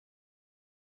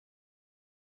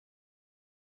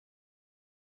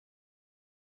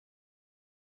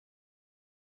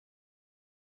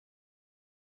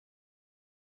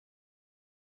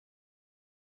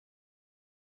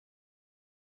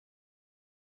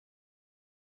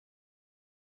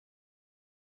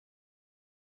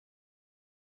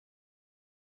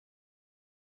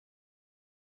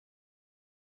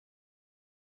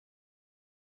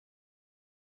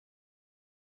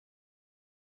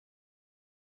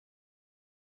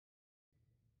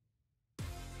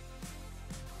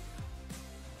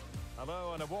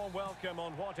Hello and a warm welcome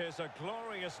on what is a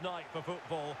glorious night for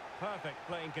football. Perfect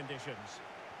playing conditions.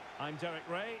 I'm Derek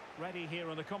Ray, ready here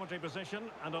in the commentary position,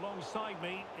 and alongside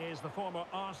me is the former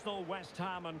Arsenal, West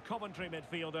Ham and Coventry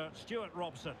midfielder Stuart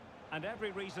Robson. And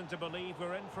every reason to believe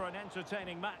we're in for an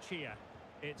entertaining match here.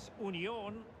 It's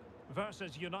Union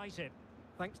versus United.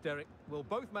 Thanks, Derek. Well,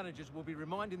 both managers will be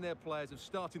reminding their players of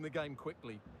starting the game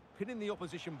quickly, pinning the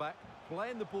opposition back,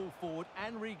 playing the ball forward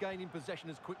and regaining possession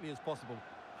as quickly as possible.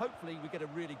 Hopefully we get a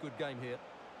really good game here.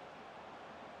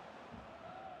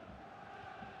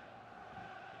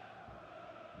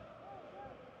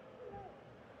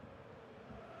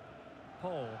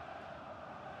 Paul.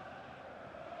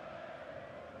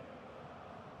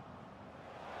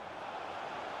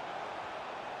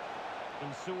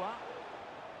 Insua. Well,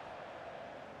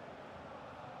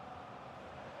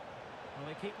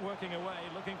 they keep working away,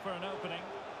 looking for an opening.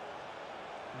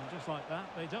 And just like that,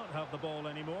 they don't have the ball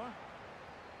anymore.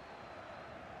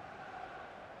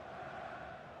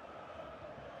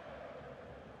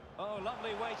 Oh,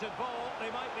 lovely weighted ball.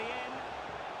 They might be in.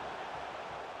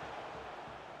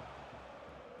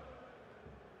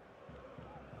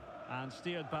 And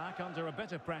steered back under a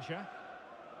bit of pressure.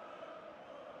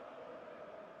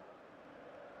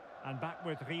 And back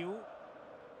with Ryu.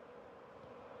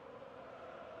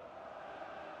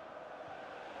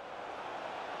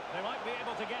 They might be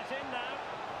able to get in now.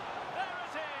 There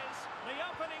it is! The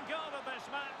opening goal of this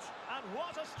match. And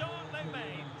what a start they've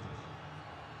made.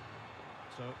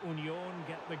 So Union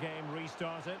get the game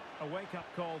restarted. A wake-up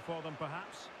call for them,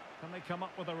 perhaps. Can they come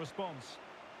up with a response?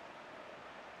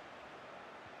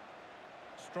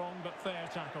 Strong but fair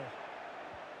tackle.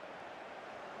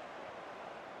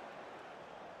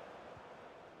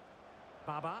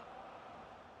 Baba.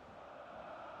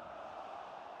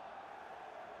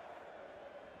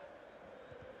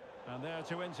 And there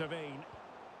to intervene.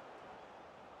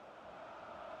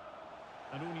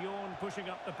 And Union pushing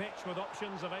up the pitch with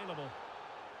options available.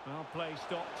 Well, play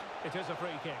stopped. It is a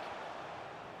free kick.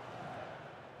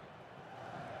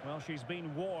 Well, she's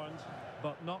been warned,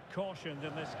 but not cautioned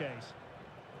in this case.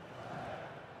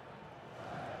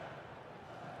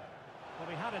 Well,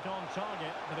 he had it on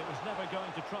target, but it was never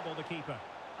going to trouble the keeper.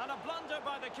 And a blunder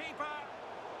by the keeper.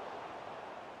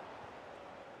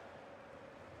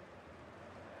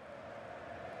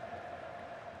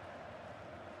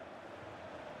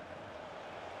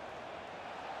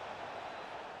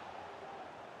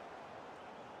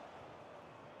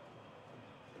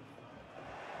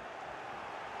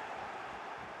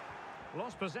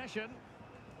 Lost possession.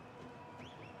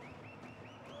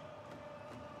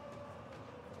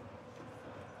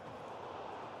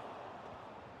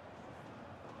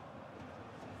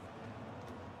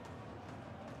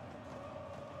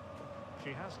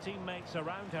 She has teammates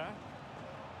around her.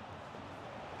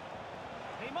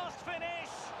 He must finish!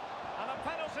 And a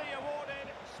penalty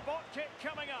awarded. Spot kick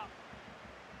coming up.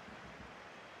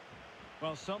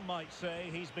 Well, some might say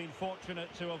he's been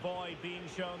fortunate to avoid being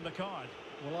shown the card.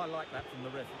 Well, I like that from the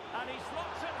ref. And he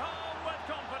slots it home with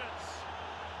confidence.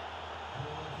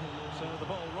 So the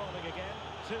ball rolling again.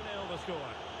 2-0 the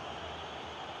score.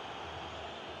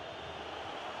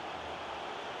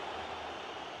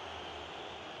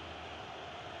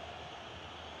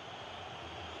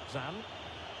 Zan.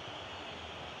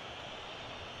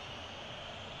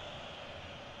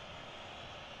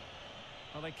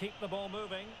 Well, they keep the ball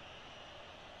moving.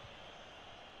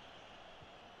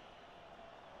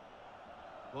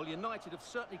 Well, United have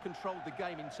certainly controlled the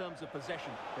game in terms of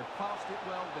possession. They've passed it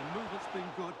well, their movement's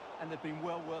been good, and they've been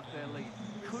well worth their lead.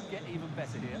 Could get even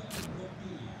better here.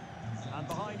 And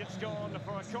behind it's gone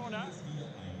for a corner.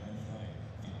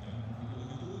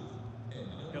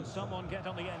 Can someone get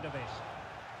on the end of this?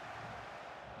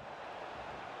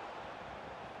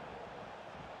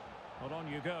 Well, on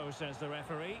you go, says the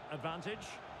referee. Advantage.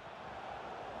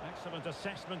 Excellent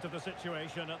assessment of the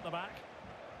situation at the back.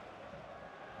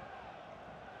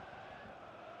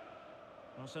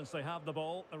 Well, since they have the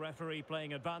ball, the referee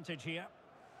playing advantage here.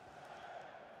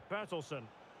 Bertelsen.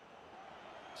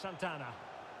 Santana.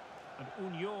 And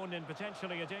Union in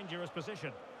potentially a dangerous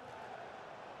position.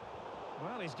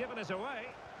 Well, he's given us away.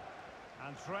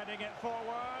 And threading it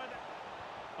forward.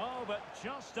 Oh, but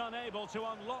just unable to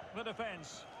unlock the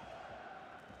defence.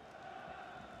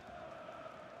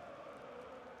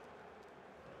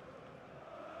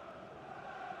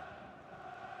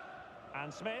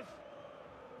 And Smith.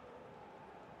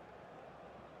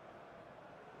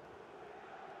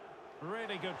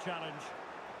 Really good challenge.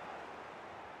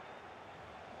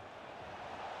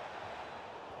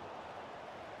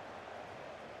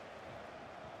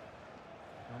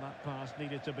 Well, that pass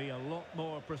needed to be a lot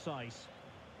more precise.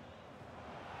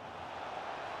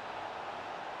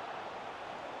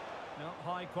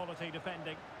 high-quality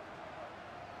defending.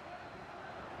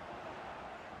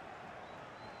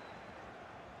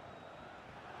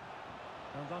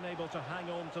 And unable to hang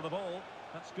on to the ball.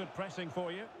 That's good pressing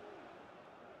for you.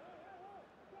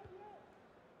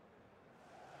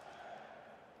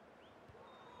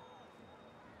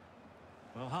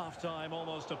 Well, half-time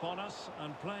almost upon us,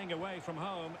 and playing away from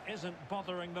home isn't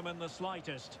bothering them in the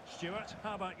slightest. Stuart,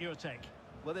 how about your take?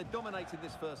 Well, they're dominating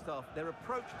this first half. Their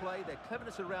approach play, their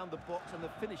cleverness around the box and the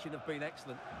finishing have been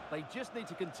excellent. They just need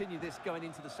to continue this going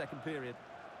into the second period.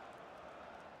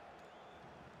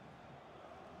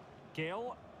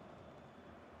 Gill.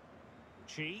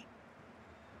 Chi.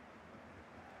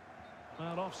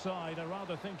 Well, offside. I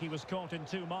rather think he was caught in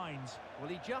two minds. Well,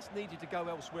 he just needed to go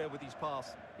elsewhere with his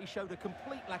pass. He showed a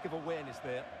complete lack of awareness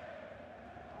there.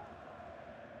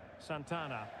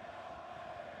 Santana.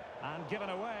 And given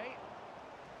away.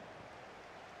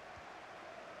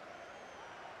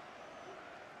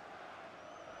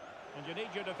 And you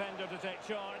need your defender to take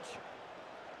charge.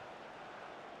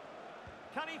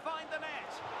 Can he find the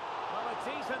net? Well, a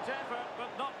decent effort,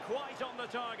 but not quite on the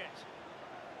target.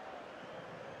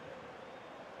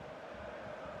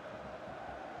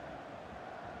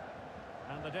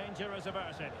 And the danger is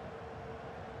averted.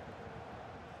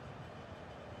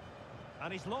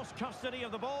 And he's lost custody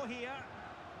of the ball here.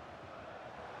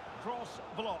 Cross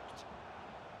blocked.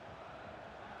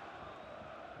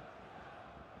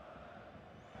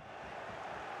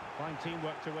 Fine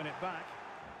teamwork to win it back.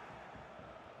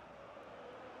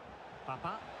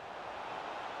 Papa.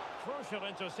 Crucial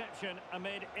interception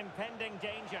amid impending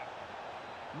danger.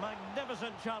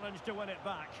 Magnificent challenge to win it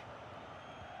back.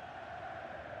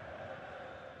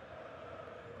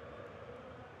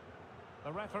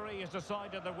 The referee has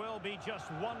decided there will be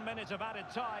just 1 minute of added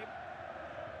time.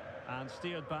 And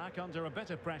steered back under a bit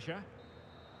of pressure.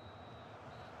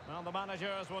 Well, the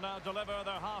managers will now deliver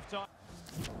their half-time.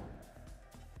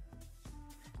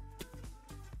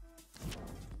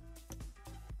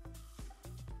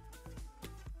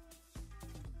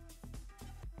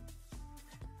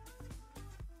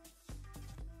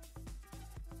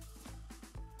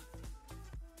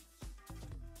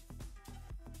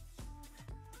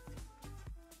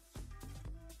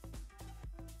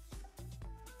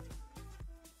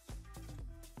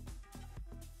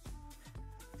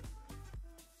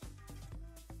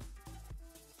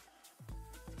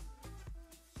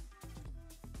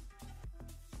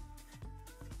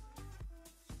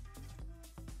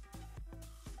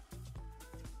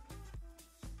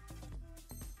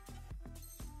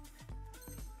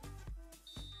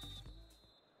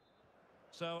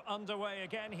 So underway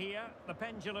again here, the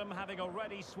pendulum having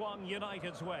already swung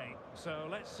United's way. So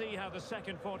let's see how the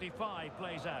second 45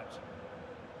 plays out.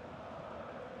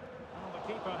 Well,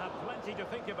 the keeper had plenty to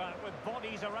think about with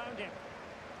bodies around him.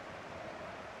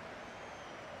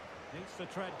 Needs to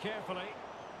tread carefully.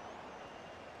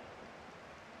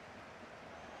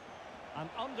 And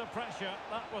under pressure,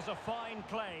 that was a fine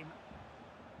claim.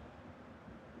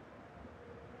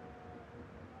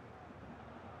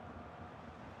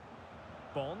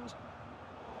 Bond.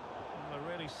 A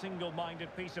really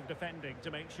single-minded piece of defending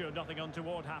to make sure nothing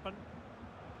untoward happened.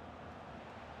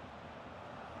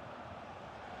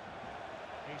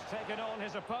 He's taken on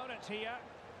his opponent here.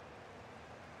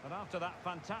 But after that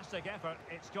fantastic effort,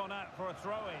 it's gone out for a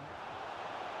throw-in.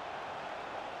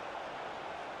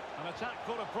 An attack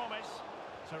full of promise.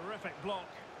 Terrific block.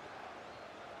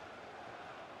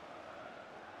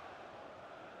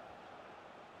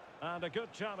 And a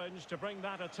good challenge to bring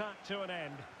that attack to an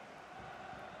end.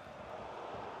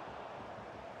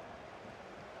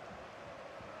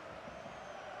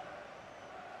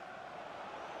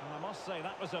 And I must say,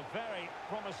 that was a very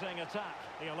promising attack.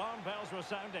 The alarm bells were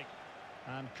sounding.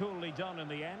 And coolly done in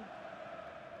the end.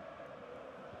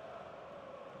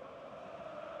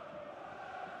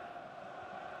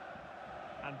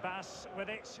 And Bass with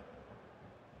it.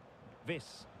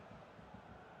 Viss.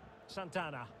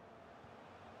 Santana.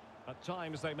 At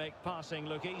times they make passing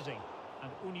look easy,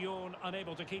 and Union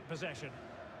unable to keep possession.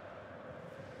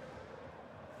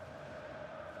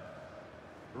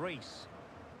 Rees.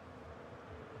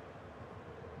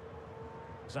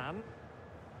 Zan.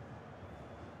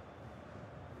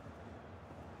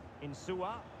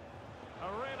 Insua.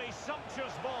 A really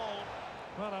sumptuous ball.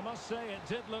 Well, I must say it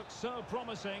did look so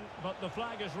promising, but the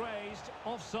flag is raised.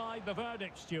 Offside the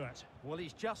verdict, Stuart. Well,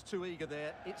 he's just too eager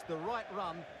there. It's the right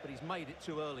run, but he's made it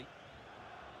too early.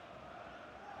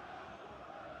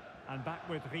 And back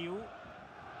with Ryu.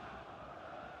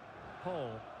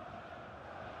 Paul.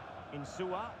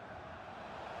 Insua.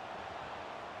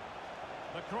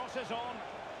 The cross is on.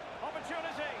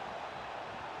 Opportunity.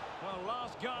 Well,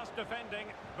 last gasp defending,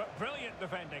 but brilliant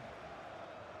defending.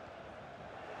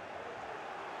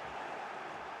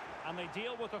 And they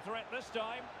deal with the threat this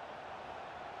time.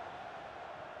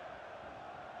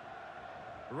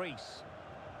 Reese.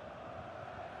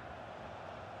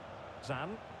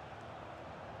 Zan.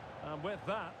 And with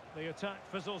that, the attack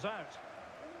fizzles out.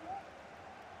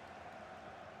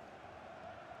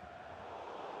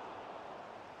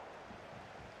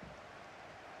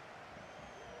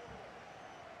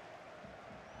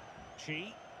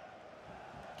 Chi.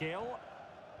 Gill.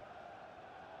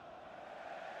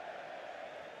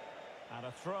 And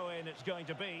a throw-in it's going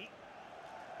to be.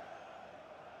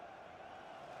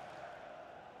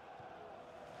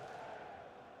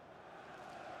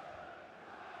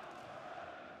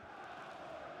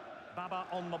 Baba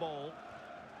on the ball.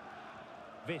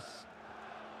 Vis.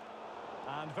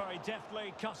 And very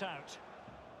deftly cut out.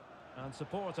 And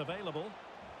support available.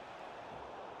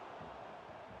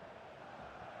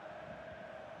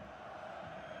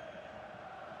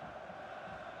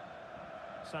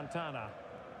 Santana.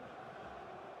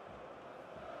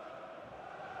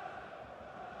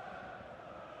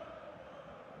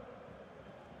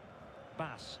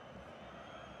 Bass.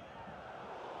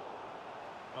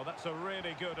 Oh, that's a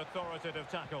really good authoritative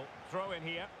tackle. Throw in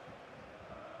here.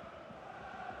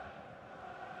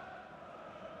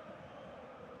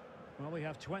 Well, we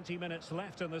have 20 minutes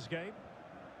left in this game.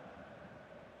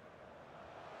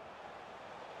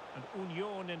 And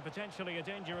Union in potentially a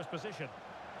dangerous position.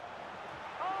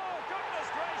 Oh, goodness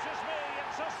gracious me!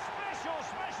 It's a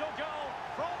special goal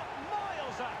from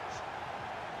miles out.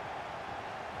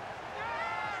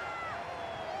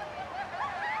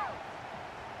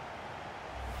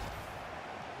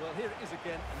 Well, here it is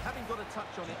again, and having got a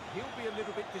touch on it, he'll be a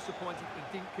little bit disappointed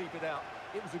he didn't keep it out.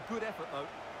 It was a good effort, though.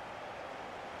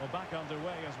 Well, back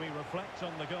underway as we reflect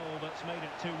on the goal that's made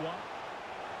it 2-1.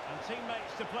 And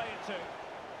teammates to play it to.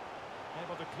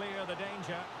 Able to clear the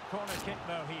danger. Corner kick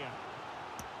though here.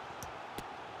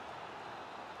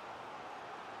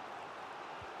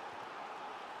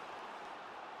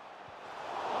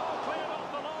 Oh, cleared off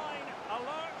the line.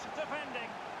 Alert defending.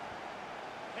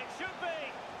 It should be.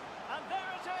 And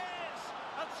there it is.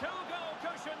 A 2-goal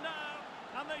cushion now.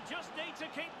 And they just need to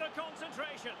keep the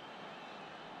concentration.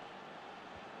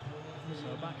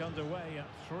 So back underway at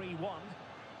 3-1.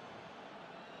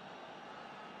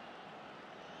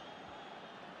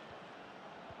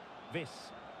 Vis.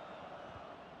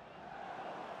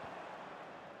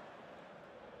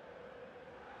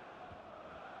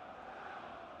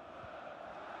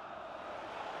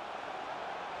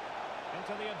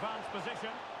 Into the advanced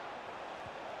position.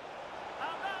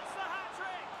 And that's the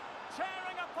hat-trick!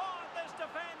 Tearing apart this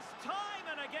defence time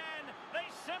and again. They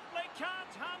simply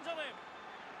can't handle him.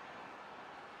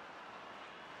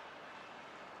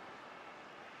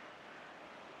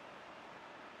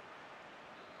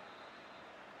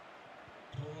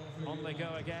 On they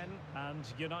go again, and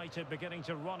United beginning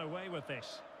to run away with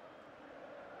this.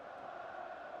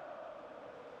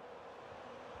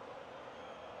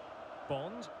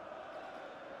 Bond.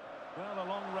 Well, a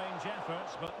long-range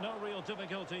effort, but no real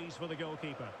difficulties for the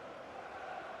goalkeeper.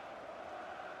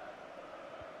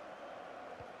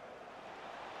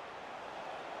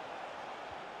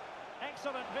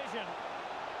 Excellent vision.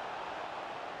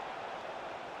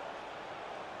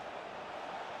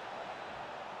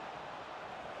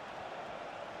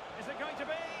 Is it going to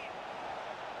be?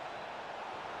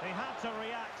 He had to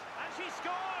react, and she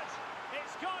scored!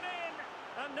 It's gone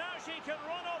in, and now she can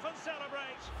run off and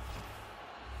celebrate.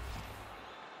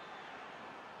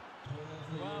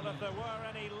 Well, if there were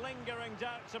any lingering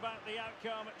doubts about the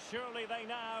outcome, surely they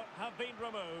now have been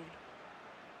removed.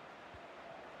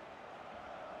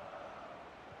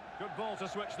 Good ball to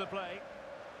switch the play.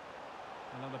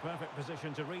 And in the perfect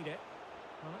position to read it.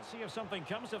 Well, let's see if something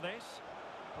comes of this.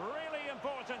 Really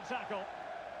important tackle.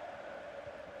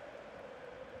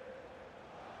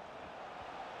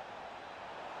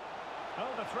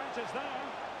 Oh, the threat is there.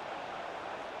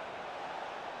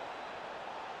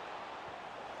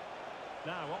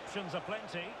 Now, options are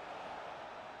plenty.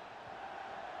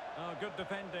 Oh, good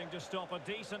defending to stop a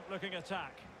decent-looking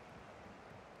attack.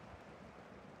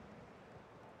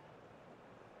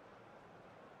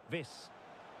 Vis.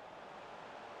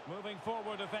 Moving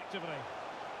forward effectively.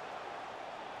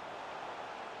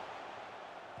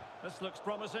 This looks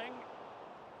promising.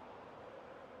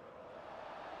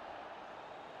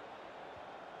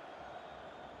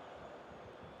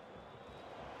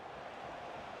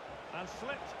 And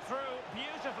slipped through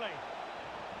beautifully.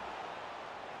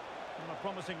 Well, a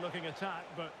promising looking attack,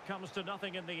 but comes to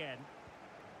nothing in the end.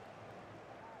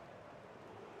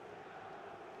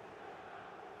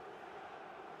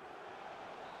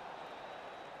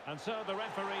 And so the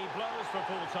referee blows for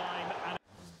full time. And